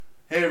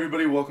Hey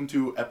everybody, welcome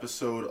to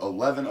episode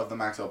 11 of the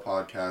Max Out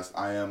Podcast.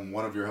 I am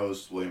one of your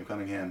hosts, William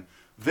Cunningham.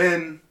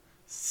 Vin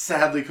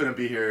sadly couldn't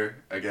be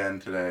here again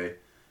today.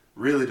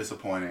 Really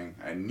disappointing.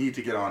 I need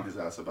to get on his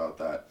ass about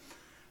that.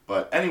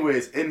 But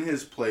anyways, in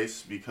his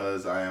place,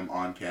 because I am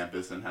on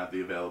campus and have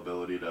the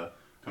availability to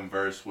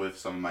converse with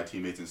some of my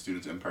teammates and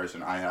students in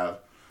person, I have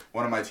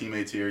one of my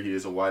teammates here. He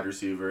is a wide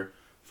receiver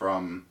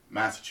from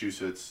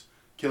Massachusetts.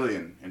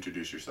 Cillian,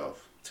 introduce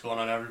yourself. What's going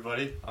on,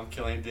 everybody? I'm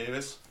Cillian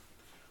Davis.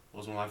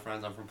 Those are my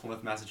friends. I'm from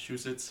Plymouth,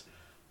 Massachusetts.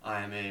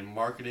 I am a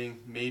marketing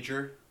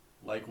major,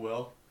 like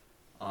Will.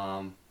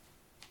 Got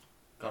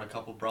a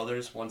couple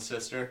brothers, one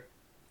sister,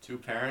 two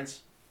parents.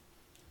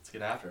 Let's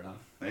get after it, huh?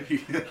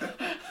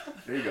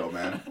 There you go,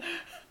 man.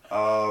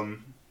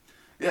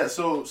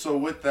 So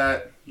with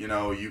that,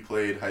 you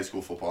played high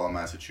school football in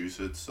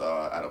Massachusetts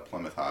at a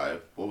Plymouth High.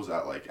 What was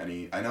that like?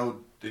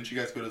 Didn't you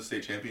guys go to the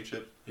state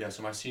championship? Yeah,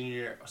 so my senior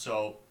year,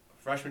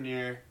 freshman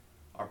year,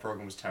 our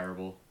program was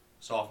terrible.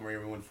 Sophomore year,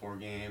 we won 4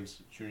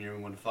 games. Junior year,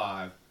 we won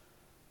 5. And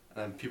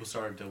then people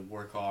started to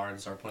work hard and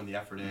start putting the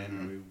effort in.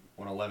 Mm-hmm. We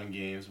won 11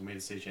 games. We made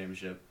a state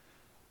championship.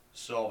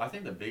 So I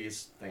think the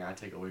biggest thing I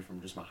take away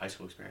from just my high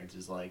school experience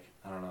is,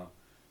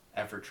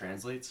 effort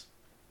translates.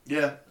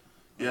 Yeah,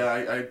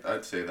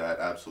 I'd say that,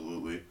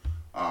 absolutely.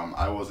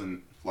 I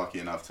wasn't lucky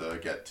enough to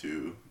get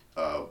to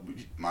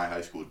my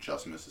high school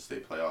just missed the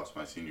state playoffs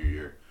my senior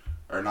year.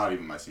 Or not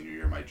even my senior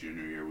year, my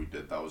junior year we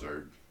did. That was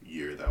our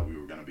year that we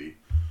were going to be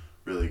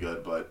really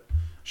good, but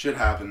shit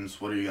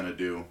happens. What are you gonna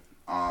do?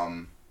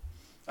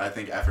 I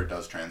think effort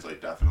does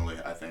translate, definitely.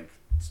 I think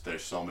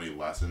there's so many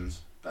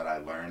lessons that I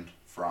learned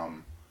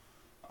from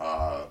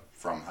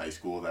high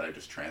school that I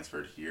just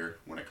transferred here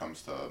when it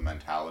comes to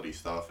mentality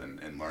stuff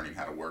and learning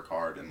how to work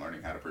hard and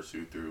learning how to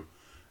pursue through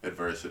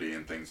adversity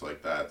and things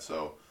like that.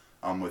 So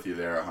I'm with you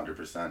there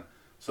 100%.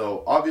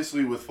 So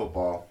obviously with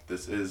football,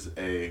 this is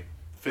a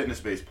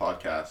fitness-based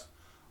podcast.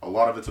 A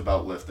lot of it's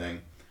about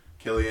lifting.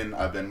 Cillian,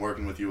 I've been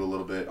working with you a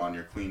little bit on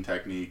your clean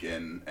technique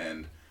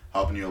and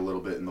helping you a little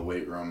bit in the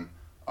weight room.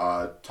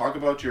 Talk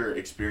about your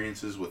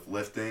experiences with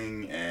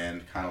lifting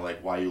and kind of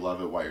like why you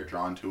love it, why you're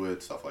drawn to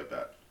it, stuff like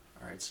that.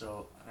 All right,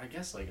 so I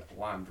guess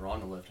why I'm drawn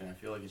to lifting, I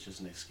feel like it's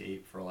just an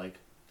escape for about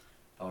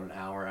an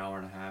hour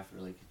and a half.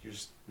 Or you're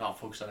just not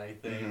focused on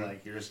anything. Mm-hmm.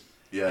 You're just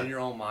Yeah. in your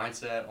own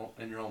mindset,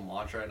 in your own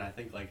mantra. And I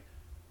think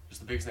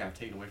just the biggest thing I've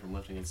taken away from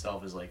lifting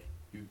itself is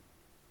you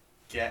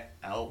get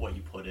out what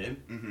you put in.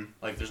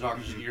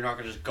 Mm-hmm. You're not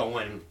gonna just go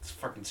in and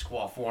fucking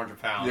squat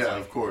 400 pounds. Yeah,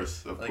 of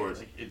course.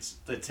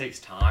 It takes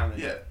time.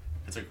 Yeah.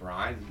 It's a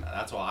grind. And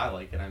that's why I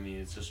like it. I mean,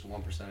 it's just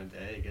 1% a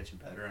day. It gets you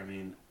better. I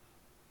mean,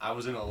 I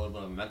was in a little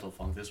bit of a mental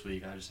funk this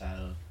week. I just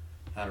had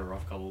a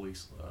rough couple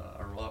weeks,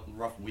 a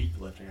rough week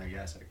lifting, I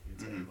guess I could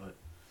say. Mm-hmm. But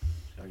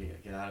just gotta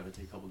get out of it,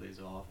 take a couple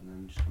days off, and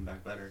then just come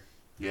back better.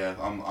 Yeah,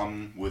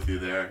 I'm with you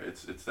there.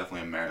 It's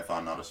definitely a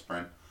marathon, not a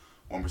sprint.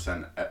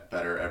 1%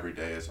 better every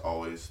day is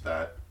always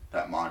that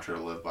mantra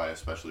to live by,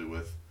 especially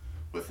with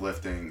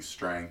lifting,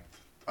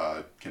 strength,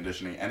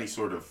 conditioning, any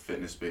sort of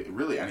fitness,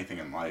 really anything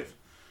in life.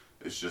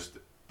 It's just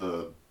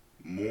the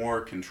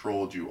more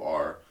controlled you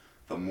are,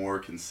 the more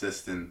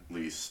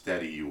consistently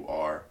steady you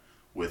are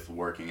with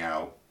working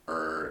out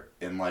or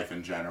in life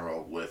in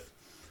general, with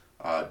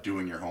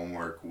doing your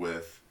homework,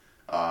 with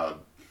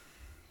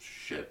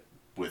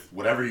with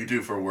whatever you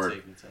do for work,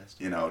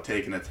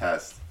 taking a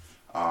test,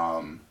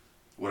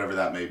 whatever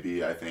that may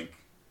be. I think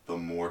the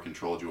more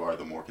controlled you are,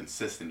 the more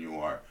consistent you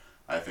are.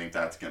 I think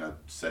that's going to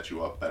set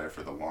you up better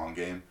for the long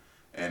game.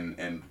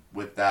 And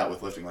with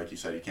lifting, like you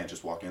said, you can't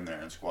just walk in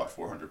there and squat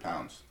 400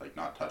 pounds,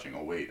 not touching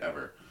a weight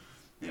ever.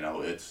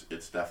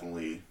 It's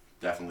definitely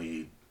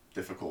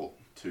difficult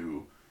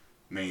to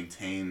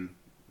maintain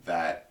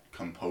that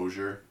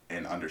composure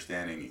and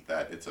understanding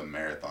that it's a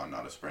marathon,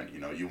 not a sprint.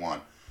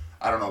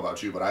 I don't know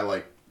about you, but I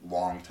like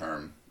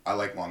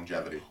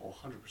longevity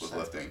 100%. with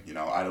lifting.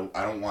 I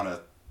don't want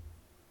to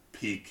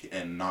peak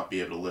and not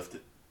be able to lift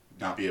it,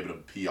 not be able to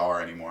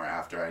PR anymore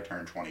after I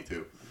turn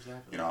 22.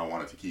 Exactly. I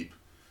want it to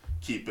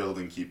keep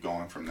building, keep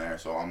going from there.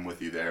 So I'm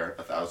with you there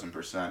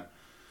 1,000%.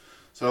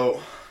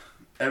 So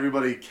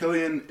everybody,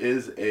 Cillian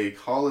is a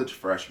college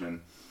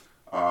freshman.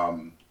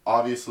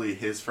 Obviously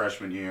his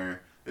freshman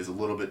year is a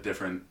little bit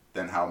different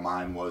than how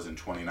mine was in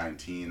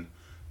 2019,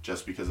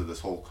 just because of this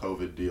whole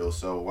COVID deal.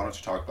 So why don't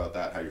you talk about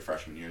that, how your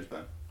freshman year's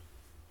been?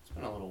 It's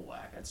been a little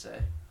whack, I'd say.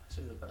 I'd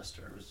say the best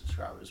term is to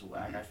describe it as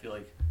whack. Mm-hmm. I feel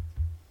like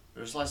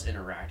there's less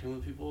interacting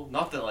with people.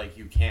 Not that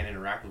you can't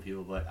interact with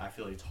people, but I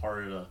feel like it's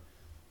harder to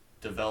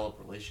develop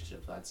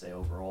relationships, I'd say,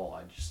 overall.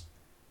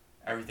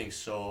 Everything's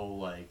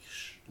so I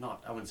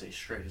wouldn't say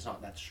strict, it's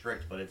not that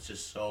strict, but it's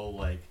just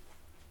so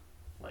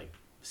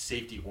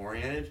safety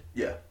oriented.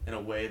 Yeah. In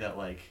a way that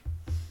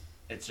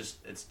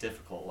it's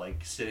difficult.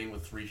 Sitting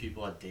with 3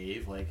 people at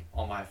Dave,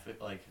 on my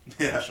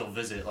initial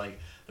visit,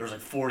 there was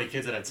 40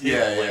 kids at a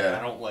table. Yeah.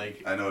 I don't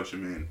I know what you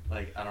mean.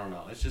 I don't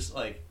know. It's just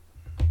I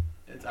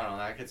don't know.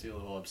 That gets me a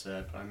little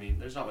upset. But I mean,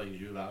 there's not much you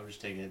can do about it. I'm just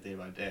taking it day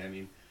by day. I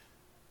mean,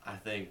 I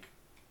think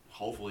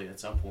hopefully at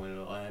some point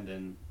it'll end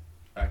and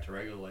back to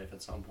regular life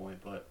at some point.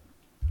 But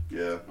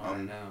Yeah. Not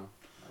right now,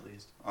 at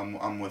least.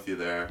 I'm with you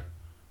there.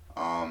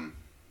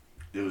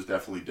 It was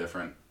definitely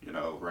different. You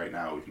know, right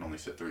now we can only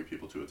sit 3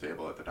 people to a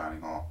table at the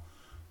dining hall.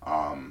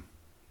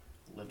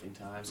 Lifting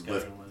times.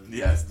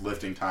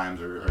 Lifting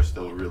times are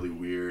still really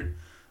weird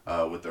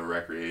with the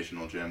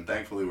recreational gym.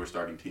 Thankfully, we're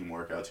starting team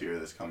workouts here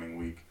this coming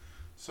week,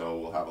 so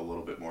we'll have a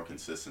little bit more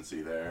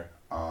consistency there.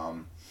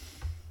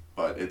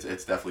 But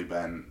it's definitely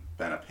been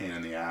a pain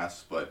in the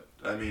ass. But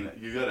I mean,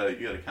 you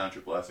gotta count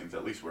your blessings.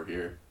 At least we're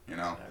here. You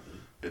know, Exactly.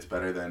 it's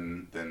better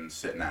than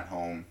sitting at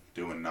home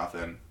doing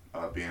nothing,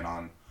 being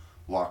on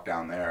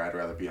lockdown there. I'd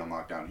rather be on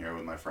lockdown here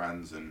with my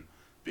friends and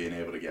being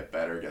able to get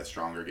better, get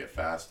stronger, get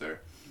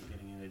faster.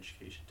 Getting an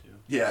education too.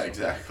 Yeah, So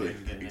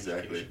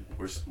exactly.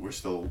 We're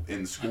still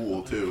in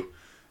school too.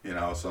 You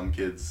know, some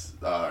kids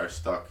are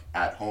stuck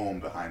at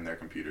home behind their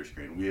computer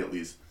screen. We at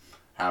least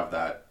have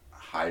that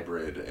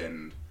hybrid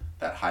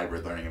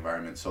learning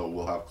environment. So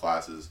we'll have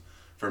classes.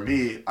 For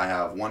me, I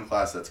have one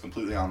class that's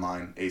completely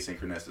online,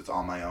 asynchronous. It's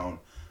on my own.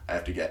 I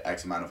have to get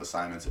X amount of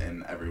assignments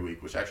in every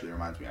week, which actually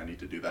reminds me I need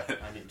to do that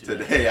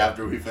today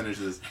after we finish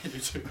this.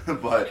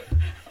 But,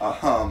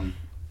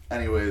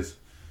 anyways,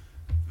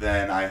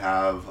 then I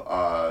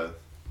have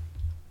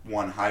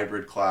one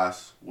hybrid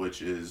class,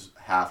 which is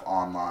half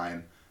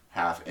online,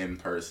 half in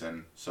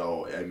person.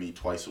 So I meet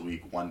twice a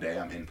week. One day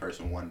I'm in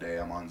person, one day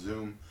I'm on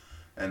Zoom.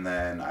 And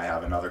then I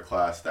have another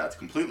class that's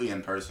completely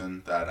in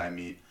person that I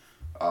meet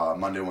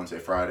Monday, Wednesday,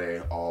 Friday,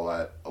 all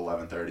at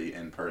 11:30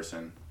 in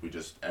person.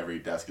 Every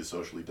desk is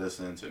socially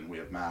distanced and we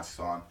have masks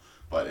on.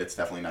 But it's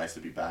definitely nice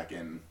to be back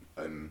in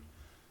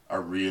a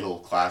real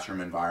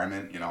classroom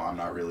environment. You know, I'm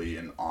not really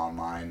an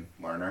online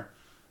learner.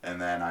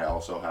 And then I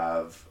also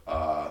have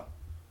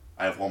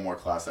one more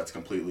class that's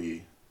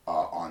completely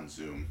on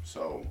Zoom.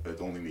 So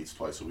it only meets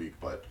twice a week,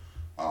 but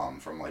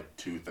from like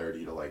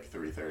 2:30 to like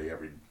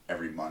 3:30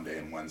 every Monday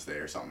and Wednesday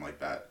or something like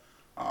that.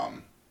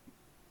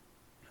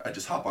 I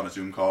just hop on a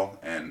Zoom call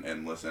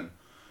and listen.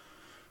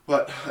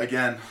 But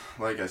again,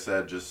 like I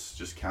said,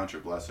 just count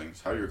your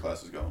blessings. How are your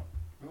classes going?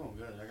 Oh,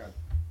 good. I got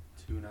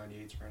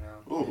 298s right now.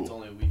 Ooh. It's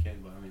only a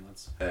weekend, but I mean,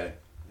 let's Hey,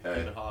 keep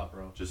it hot,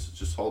 bro.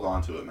 just hold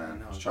on to it, man.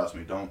 No. Just trust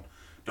me. Don't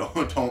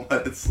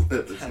let it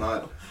slip.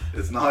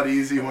 It's not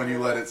easy when you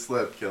let it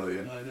slip,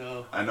 Cillian. I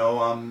know. I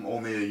know I'm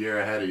only a year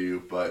ahead of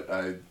you, but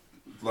I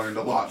learned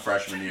a lot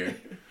freshman year.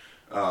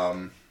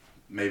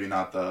 Maybe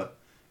not the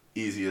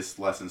easiest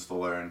lessons to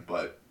learn,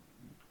 but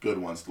good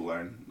ones to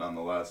learn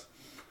nonetheless.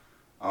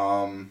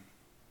 How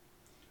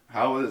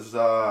is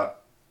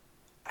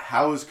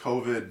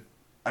COVID?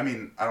 I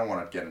mean, I don't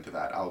want to get into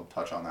that. I'll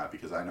touch on that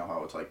because I know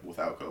how it's like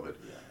without COVID.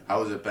 Yeah.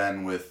 How has it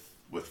been with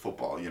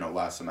football? You know,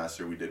 last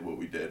semester we did what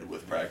we did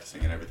with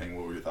practicing and everything.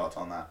 What were your thoughts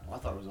on that? Well, I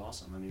thought it was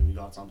awesome. I mean, we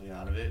got something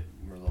out of it.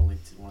 We're one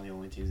of the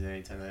only teams in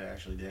A10 that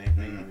actually did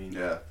anything. I mean,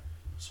 yeah.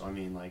 So I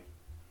mean, like,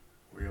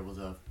 we were able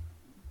to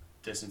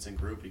distance and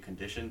group. We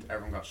conditioned.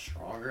 Everyone got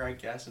stronger, I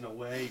guess, in a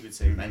way. You could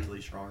say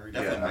mentally stronger.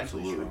 Definitely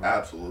mentally stronger.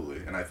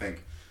 Absolutely. And I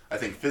think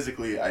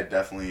physically, I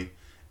definitely,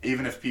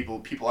 even if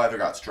people either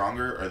got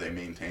stronger or they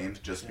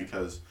maintained, just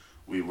because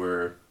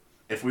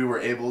if we were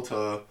able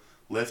to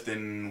lift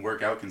and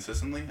work out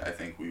consistently, I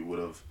think we would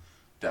have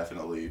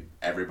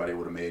everybody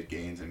would have made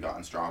gains and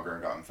gotten stronger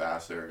and gotten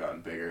faster and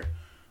gotten bigger.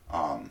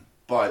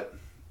 But,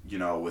 you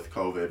know, with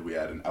COVID, we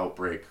had an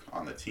outbreak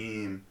on the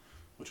team,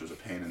 which was a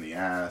pain in the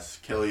ass.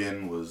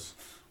 Cillian was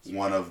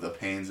one of the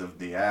pains of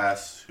the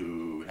ass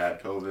who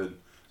had COVID.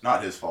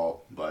 Not his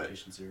fault, but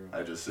Patient zero.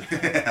 I just,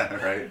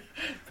 right?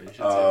 Patient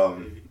zero,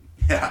 baby.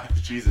 Yeah,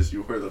 Jesus,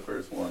 you were the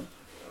first one.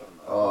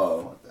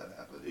 Fuck that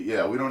happened.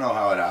 Yeah, we don't know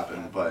how it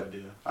happened, but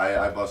idea.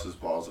 I bust his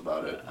balls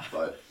about it.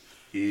 But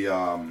he,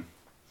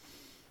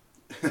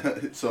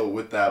 so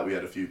with that, we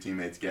had a few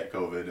teammates get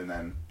COVID, and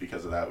then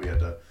because of that, we had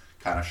to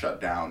kind of shut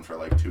down for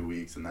like 2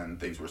 weeks, and then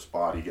things were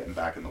spotty getting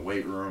back in the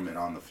weight room and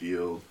on the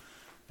field,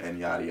 and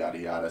yada yada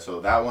yada. So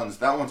that one's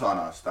on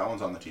us. That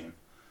one's on the team.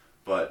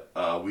 But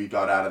we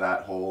got out of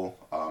that hole.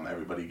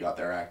 Everybody got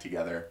their act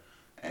together,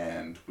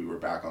 and we were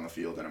back on the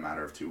field in a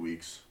matter of 2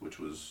 weeks, which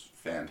was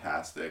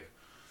fantastic.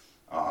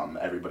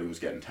 Everybody was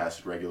getting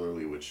tested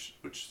regularly, which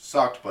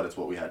sucked, but it's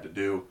what we had to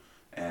do.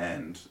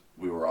 And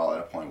we were all at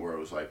a point where it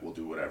was like, we'll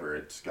do whatever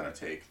it's gonna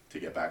take to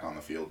get back on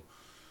the field,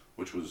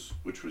 which was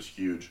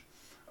huge.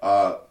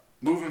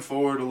 Moving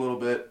forward a little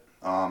bit,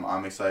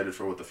 I'm excited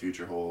for what the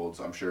future holds.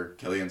 I'm sure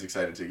Cillian's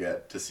excited to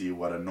get to see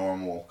what a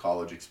normal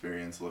college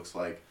experience looks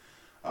like.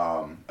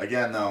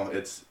 Again, though,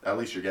 it's at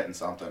least you're getting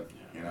something.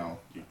 Yeah. You know,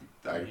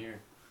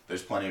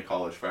 there's plenty of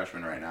college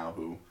freshmen right now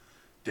who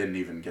didn't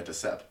even get to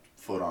set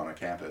foot on a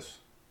campus,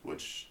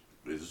 which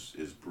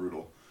is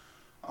brutal.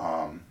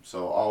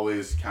 So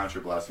always count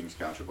your blessings,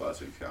 count your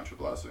blessings, count your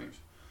blessings.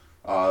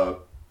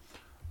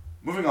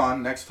 Moving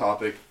on, next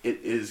topic.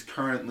 It is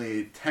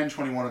currently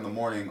 10:21 in the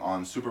morning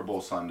on Super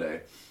Bowl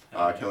Sunday.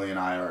 Cillian and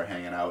I are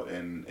hanging out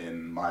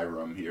in my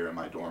room here, in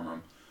my dorm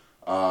room.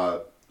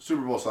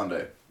 Super Bowl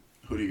Sunday.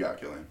 Who do you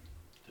got, Cillian?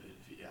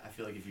 Dude, I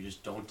feel like if you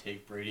just don't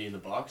take Brady in the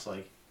Bucs,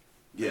 like,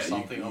 Yeah, there's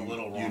something a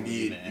little wrong you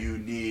need with you, man. you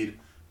need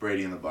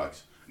Brady in the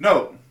Bucs.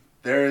 No,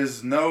 There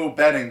is no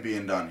betting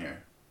being done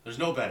here. There's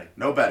no betting.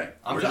 No betting.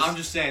 I'm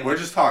just saying. We're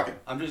just talking.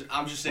 I'm just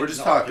saying. We're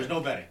just talking. There's no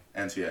betting.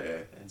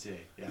 NCAA.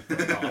 Yeah.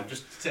 No, I'm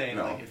just saying,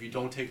 No. like, if you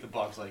don't take the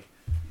Bucks, like,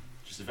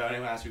 just if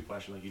anyone asks you a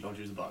question, like, you don't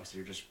choose the Bucks,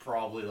 you're just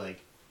probably, like,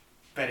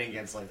 betting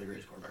against, like, the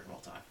greatest quarterback of all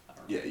time. I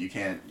don't know. Yeah, you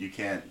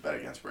can't bet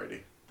against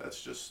Brady.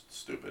 That's just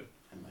stupid.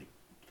 And, like,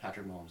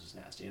 Patrick Mahomes is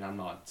nasty. And I'm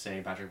not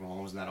saying Patrick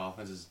Mahomes and that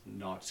offense is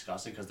not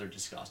disgusting because they're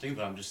disgusting,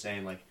 but I'm just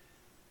saying, like,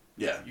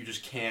 yeah, you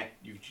just can't.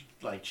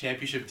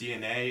 Championship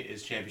DNA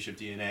is championship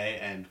DNA,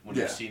 and when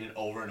you've seen it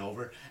over and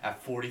over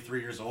at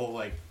 43 years old,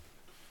 like,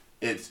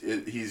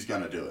 he's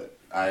gonna do it.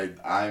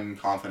 I'm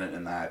confident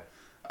in that.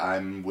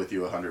 I'm with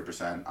you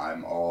 100%.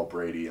 I'm all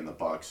Brady and the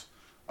Bucks.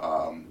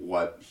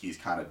 What he's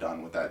kind of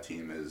done with that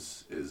team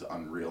is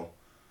unreal.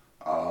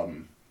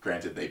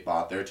 Granted, they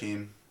bought their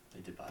team. They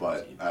did buy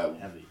but, their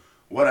team. Heavy.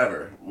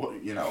 Whatever.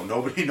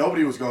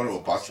 Nobody was going to a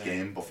Bucks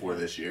game before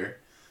this year.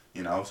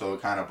 So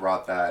it kind of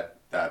brought that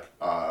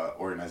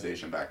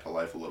organization back to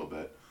life a little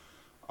bit.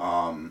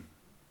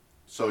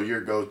 So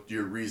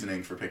your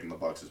reasoning for picking the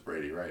Bucks is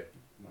Brady, right?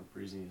 My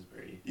reasoning is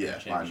Brady. Yeah,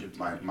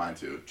 mine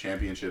too.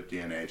 Championship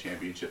DNA,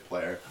 championship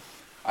player.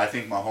 I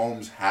think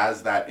Mahomes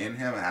has that in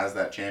him, has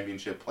that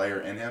championship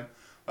player in him,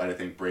 but I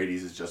think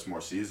Brady's is just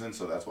more seasoned,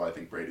 so that's why I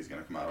think Brady's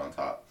going to come out on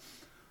top.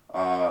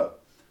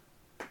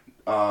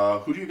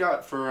 Who do you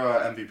got for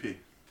MVP?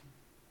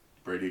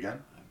 Brady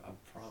again? I'm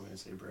probably going to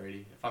say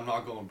Brady. If I'm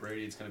not going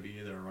Brady, it's going to be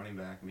either a running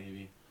back,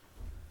 maybe.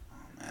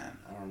 Oh, man.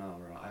 I don't know,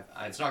 bro.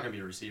 It's not going to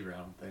be a receiver, I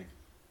don't think.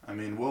 I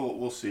mean,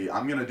 we'll see.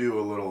 I'm going to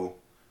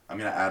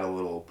add a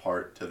little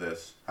part to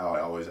this, how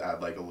I always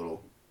add like a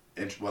little,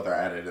 whether I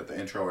add it at the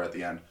intro or at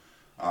the end,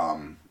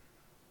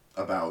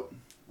 about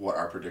what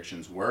our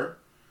predictions were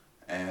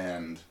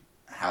and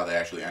how they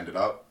actually ended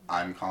up.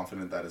 I'm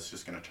confident that it's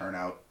just going to turn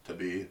out to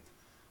be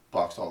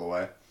Bucks all the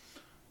way.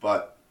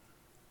 But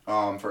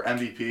for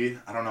MVP,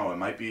 I don't know. It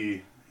might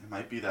be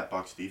that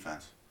Bucks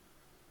defense.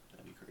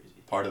 That'd be crazy.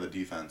 Part of the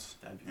defense.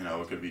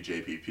 It could be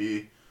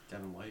JPP.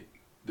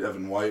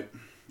 Devin White,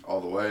 all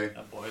the way.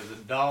 That boy's a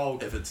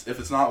dog. If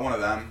it's not one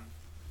of them,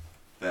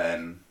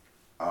 then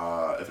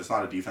if it's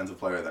not a defensive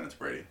player, then it's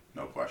Brady.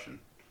 No question.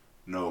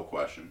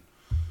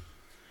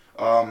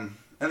 And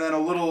then a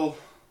little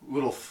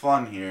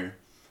fun here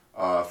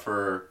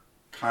for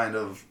kind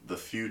of the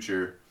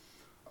future.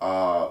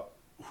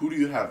 Who do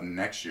you have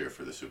next year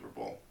for the Super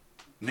Bowl?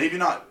 Maybe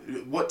not.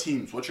 What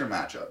teams? What's your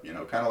matchup?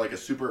 Kind of like a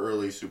super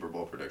early Super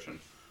Bowl prediction.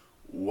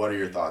 What are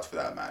your thoughts for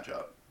that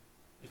matchup?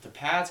 If the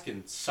Pats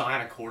can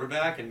sign a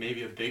quarterback and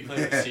maybe a big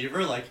play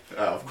receiver,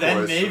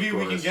 then maybe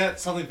we can get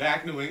something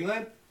back in New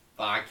England.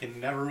 But I can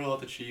never rule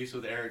out the Chiefs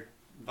with Eric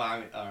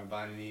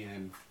Bonney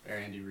and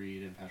Andy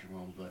Reid and Patrick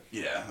Mahomes. But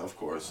yeah, of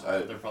course,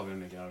 they're probably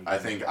gonna make it out.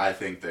 I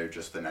think they're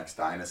just the next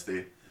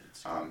dynasty.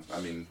 I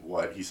mean,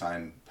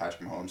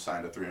 Patrick Mahomes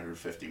signed a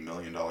 $350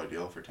 million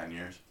deal for 10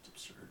 years. It's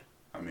absurd.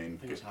 I mean, I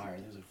think it's higher. I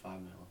think it's like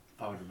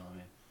 $500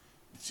 million.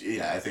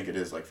 Yeah, I think it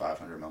is like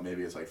 500 mil.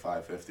 Maybe it's like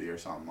 550 or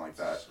something like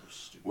that. So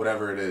stupid.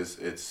 Whatever it is,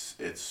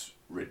 it's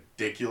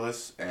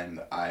ridiculous.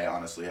 And I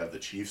honestly have the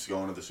Chiefs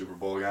going to the Super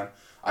Bowl again.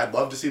 I'd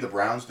love to see the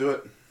Browns do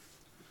it.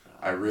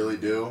 I really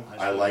do.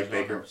 I like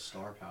Baker.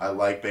 I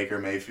like Baker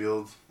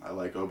Mayfield. I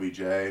like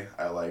OBJ.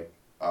 I like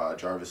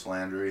Jarvis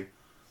Landry.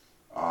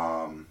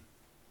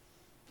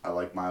 I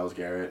like Myles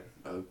Garrett.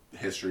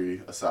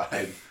 History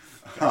aside,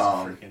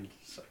 freaking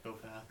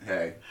psychopath.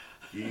 Hey,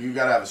 you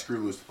gotta have a screw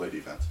loose to play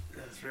defense.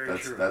 That's very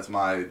true. That's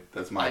my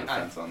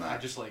defense on that. I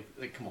just like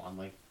come on,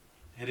 like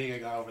hitting a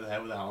guy over the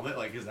head with a helmet,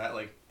 like is that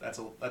like that's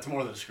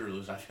more than a screw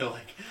loose, I feel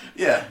like.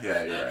 Yeah,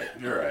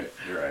 you're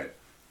right.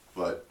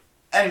 But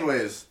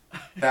anyways,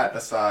 that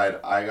aside,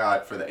 I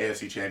got for the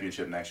AFC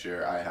Championship next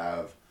year, I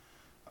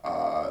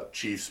have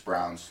Chiefs,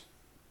 Browns.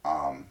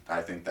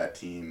 I think that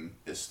team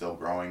is still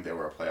growing. They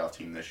were a playoff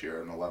team this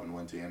year, an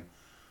 11-win team.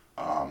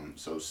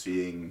 So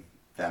seeing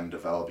them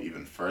develop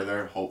even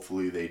further,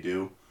 hopefully they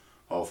do.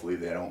 Hopefully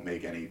they don't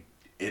make any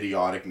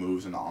idiotic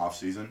moves in the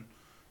offseason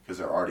because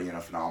they're already in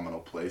a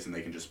phenomenal place and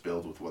they can just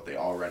build with what they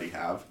already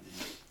have.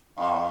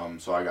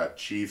 So I got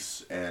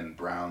Chiefs and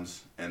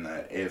Browns in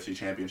the AFC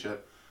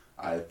Championship.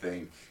 I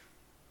think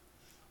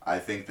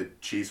the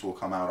Chiefs will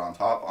come out on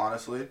top,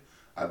 honestly.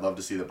 I'd love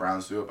to see the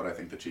Browns do it, but I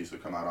think the Chiefs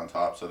would come out on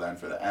top. So then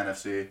for the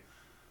NFC,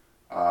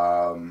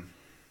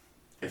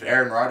 if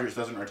Aaron Rodgers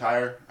doesn't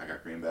retire, I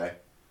got Green Bay.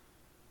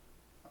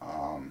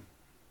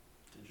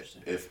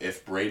 Interesting.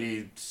 If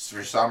Brady,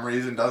 for some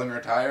reason, doesn't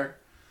retire,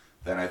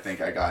 then I think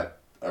I got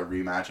a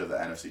rematch of the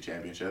NFC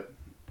Championship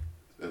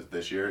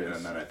this year.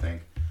 And then I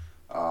think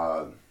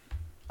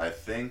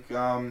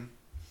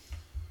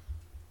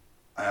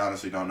I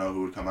honestly don't know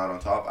who would come out on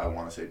top. I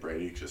want to say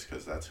Brady just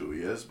because that's who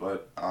he is,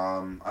 but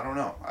I don't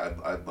know.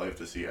 I'd like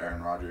to see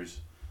Aaron Rodgers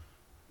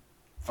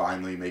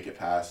finally make it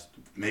past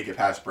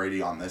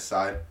Brady on this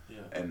side,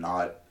 and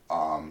not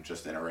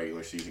just in a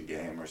regular season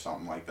game or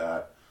something like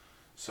that.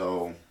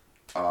 So,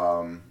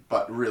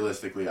 but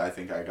realistically, I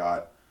think I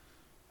got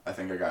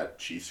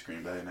Chiefs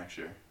Green Bay next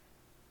year.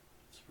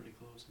 It's pretty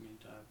close. I mean,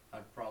 I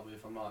probably,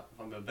 if I'm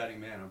a betting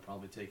man, I'm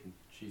probably taking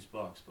Chiefs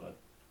Bucks, but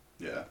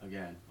yeah.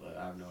 Again, but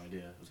I have no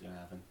idea what's gonna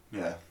happen.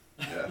 Yeah,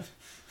 yeah.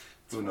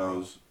 Who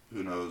knows?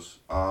 Who knows?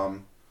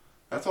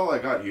 That's all I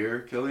got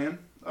here, Cillian.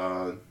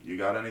 You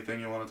got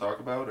anything you want to talk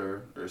about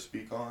or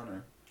speak on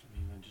or? I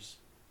mean, I just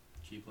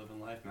keep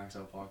living life. Max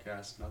Out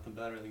Podcast. Nothing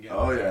better than getting.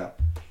 Oh yeah.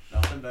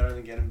 Nothing better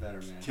than getting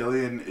better, man.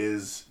 Cillian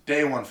is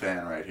day one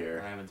fan right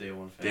here. I am a day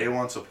one fan. Day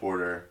one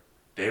supporter.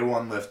 Day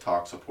one Lift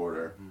Talk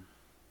supporter. Mm-hmm.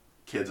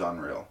 Kid's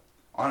unreal.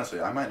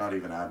 Honestly, I might not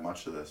even add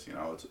much to this. You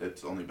know,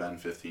 it's only been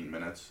 15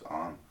 minutes.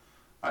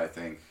 I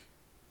think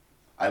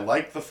I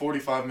like the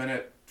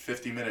 45-minute,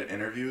 50-minute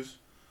interviews,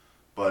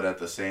 but at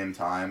the same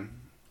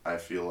time, I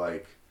feel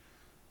like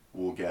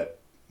we'll get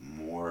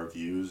more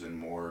views and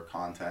more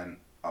content.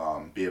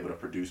 Be able to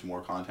produce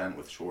more content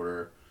with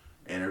shorter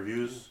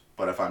interviews.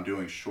 But if I'm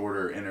doing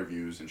shorter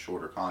interviews and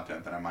shorter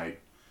content, then I might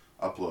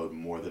upload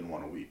more than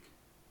one a week,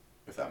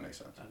 if that makes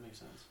sense. That makes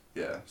sense.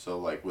 Yeah, so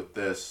like with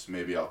this,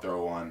 maybe I'll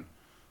throw one,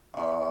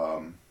 I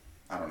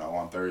don't know,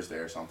 on Thursday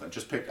or something.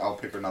 I'll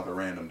pick another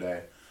random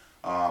day.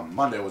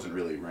 Monday wasn't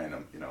really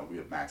random, you know, we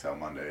have Max Out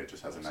Monday. It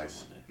just has a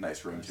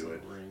nice ring to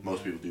it.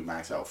 Most people do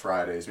Max Out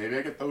Fridays. Maybe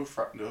I could throw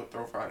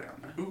Friday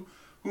on there.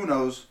 Who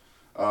knows?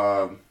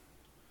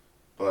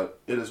 But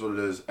it is what it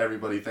is.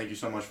 Everybody, thank you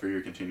so much for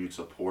your continued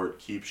support.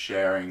 Keep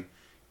sharing.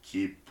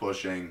 Keep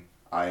pushing.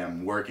 I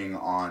am working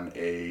on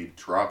a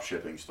drop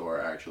shipping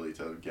store actually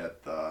to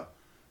get the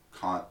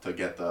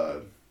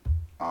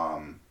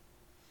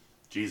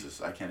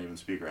Jesus, I can't even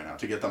speak right now.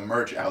 To get the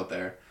merch out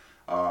there.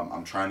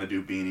 I'm trying to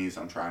do beanies.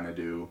 I'm trying to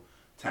do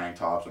tank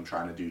tops. I'm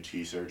trying to do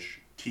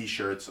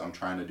t-shirts. I'm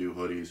trying to do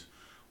hoodies.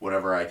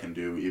 Whatever I can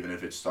do, even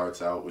if it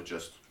starts out with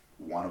just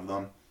one of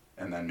them,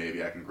 and then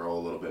maybe I can grow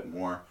a little bit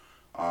more.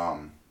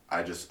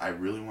 I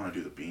really want to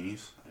do the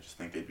beanies. I just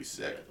think they'd be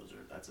sick. Yeah,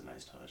 that's a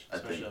nice touch.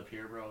 Especially up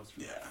here, bro. It's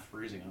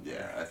freezing up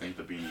there. Yeah, I think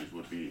the beanies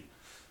would be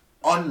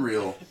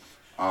unreal.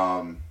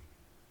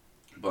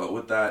 But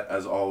with that,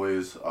 as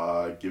always,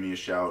 give me a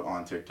shout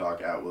on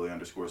TikTok at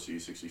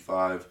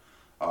Willie_C65,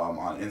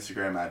 on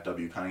Instagram at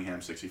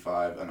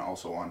WCunningham65, and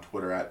also on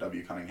Twitter at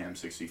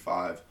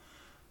WCunningham65.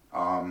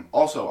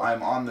 Also,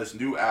 I'm on this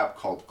new app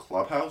called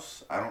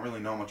Clubhouse. I don't really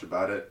know much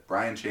about it.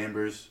 Brian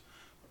Chambers,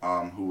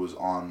 who was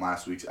on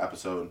last week's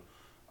episode,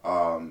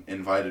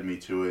 invited me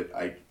to it.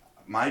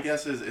 My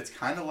guess is it's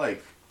kind of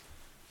like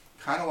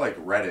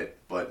Reddit,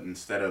 but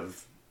instead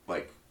of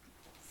like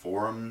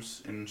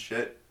forums and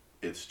shit,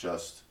 it's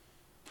just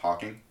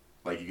talking.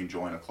 Like you can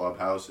join a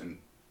clubhouse and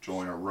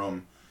join a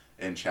room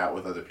and chat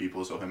with other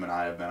people. So him and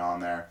I have been on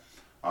there.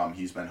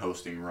 He's been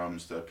hosting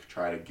rooms to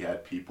try to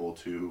get people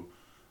to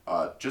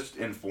just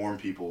inform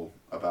people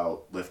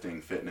about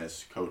lifting,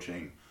 fitness,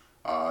 coaching.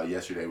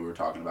 Yesterday we were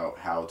talking about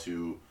how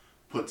to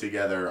put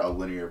together a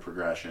linear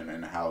progression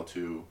and how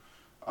to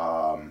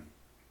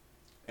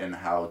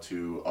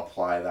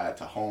apply that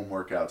to home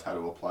workouts, how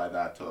to apply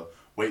that to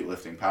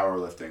weightlifting,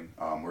 powerlifting.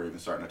 We're even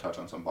starting to touch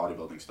on some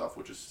bodybuilding stuff,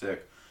 which is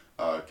sick.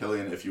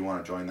 Cillian, if you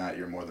want to join that,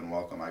 you're more than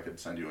welcome. I could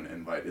send you an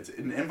invite. It's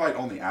an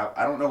invite-only app.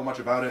 I don't know much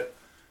about it.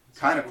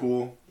 Kind of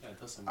cool. Yeah, it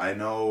does. I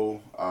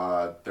know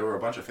there were a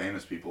bunch of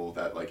famous people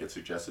that like it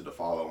suggested to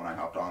follow when I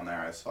hopped on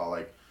there. I saw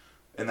I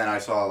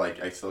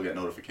still get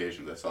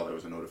notifications. I saw there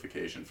was a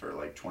notification for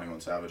like 21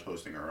 Savage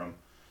hosting a room.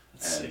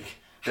 That's sick.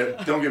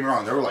 Don't get me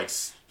wrong. There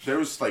was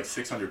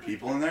 600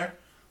 people in there,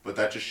 but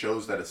that just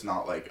shows that it's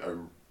not like a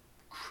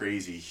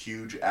crazy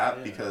huge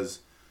app because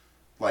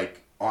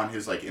like on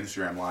his like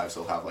Instagram lives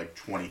he'll have like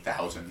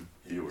 20,000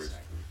 viewers.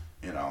 Exactly.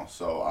 You know,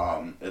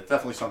 so it's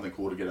definitely something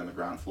cool to get in the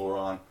ground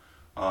floor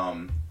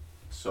on.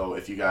 So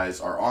if you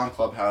guys are on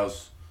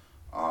Clubhouse,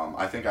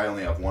 I think I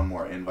only have one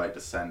more invite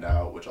to send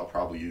out, which I'll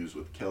probably use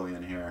with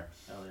Cillian here.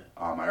 Hell yeah.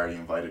 I already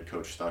invited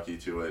Coach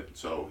Stuckey to it,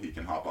 so he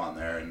can hop on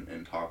there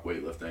and talk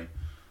weightlifting.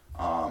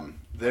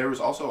 There was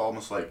also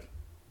almost like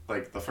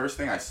the first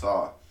thing I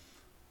saw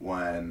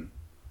when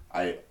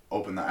I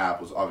opened the app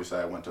was obviously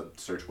I went to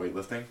search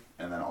weightlifting,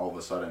 and then all of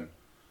a sudden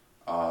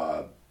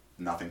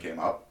nothing came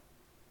up.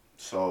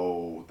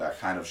 So that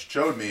kind of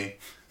showed me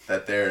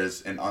that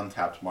there's an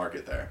untapped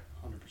market there.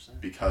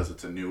 100%. Because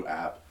it's a new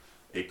app.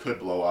 It could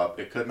blow up.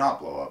 It could not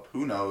blow up.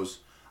 Who knows?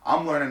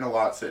 I'm learning a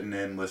lot sitting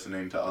in,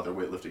 listening to other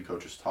weightlifting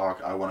coaches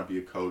talk. I want to be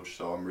a coach,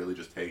 so I'm really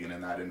just taking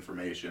in that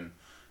information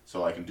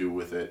so I can do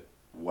with it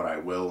what I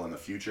will in the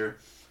future.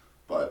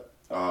 But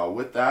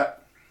with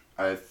that,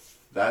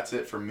 that's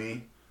it for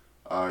me.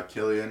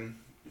 Cillian,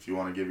 if you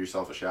want to give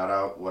yourself a shout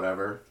out,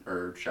 whatever,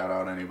 or shout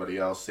out anybody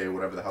else, say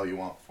whatever the hell you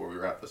want before we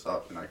wrap this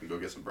up, and I can go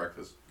get some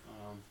breakfast.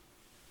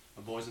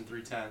 My boys in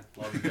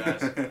 310, love you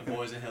guys. My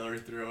boys in Hillary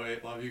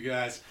 308, love you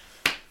guys.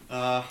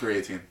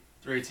 318.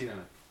 318 in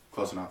it.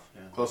 Close enough.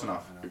 Yeah. Close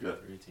enough. You're good.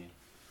 318.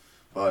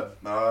 But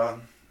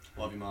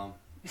love you, Mom.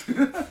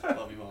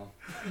 Love you, Mom.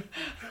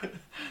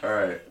 All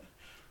right.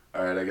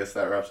 I guess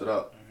that wraps it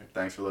up.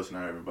 Thanks for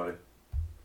listening, everybody.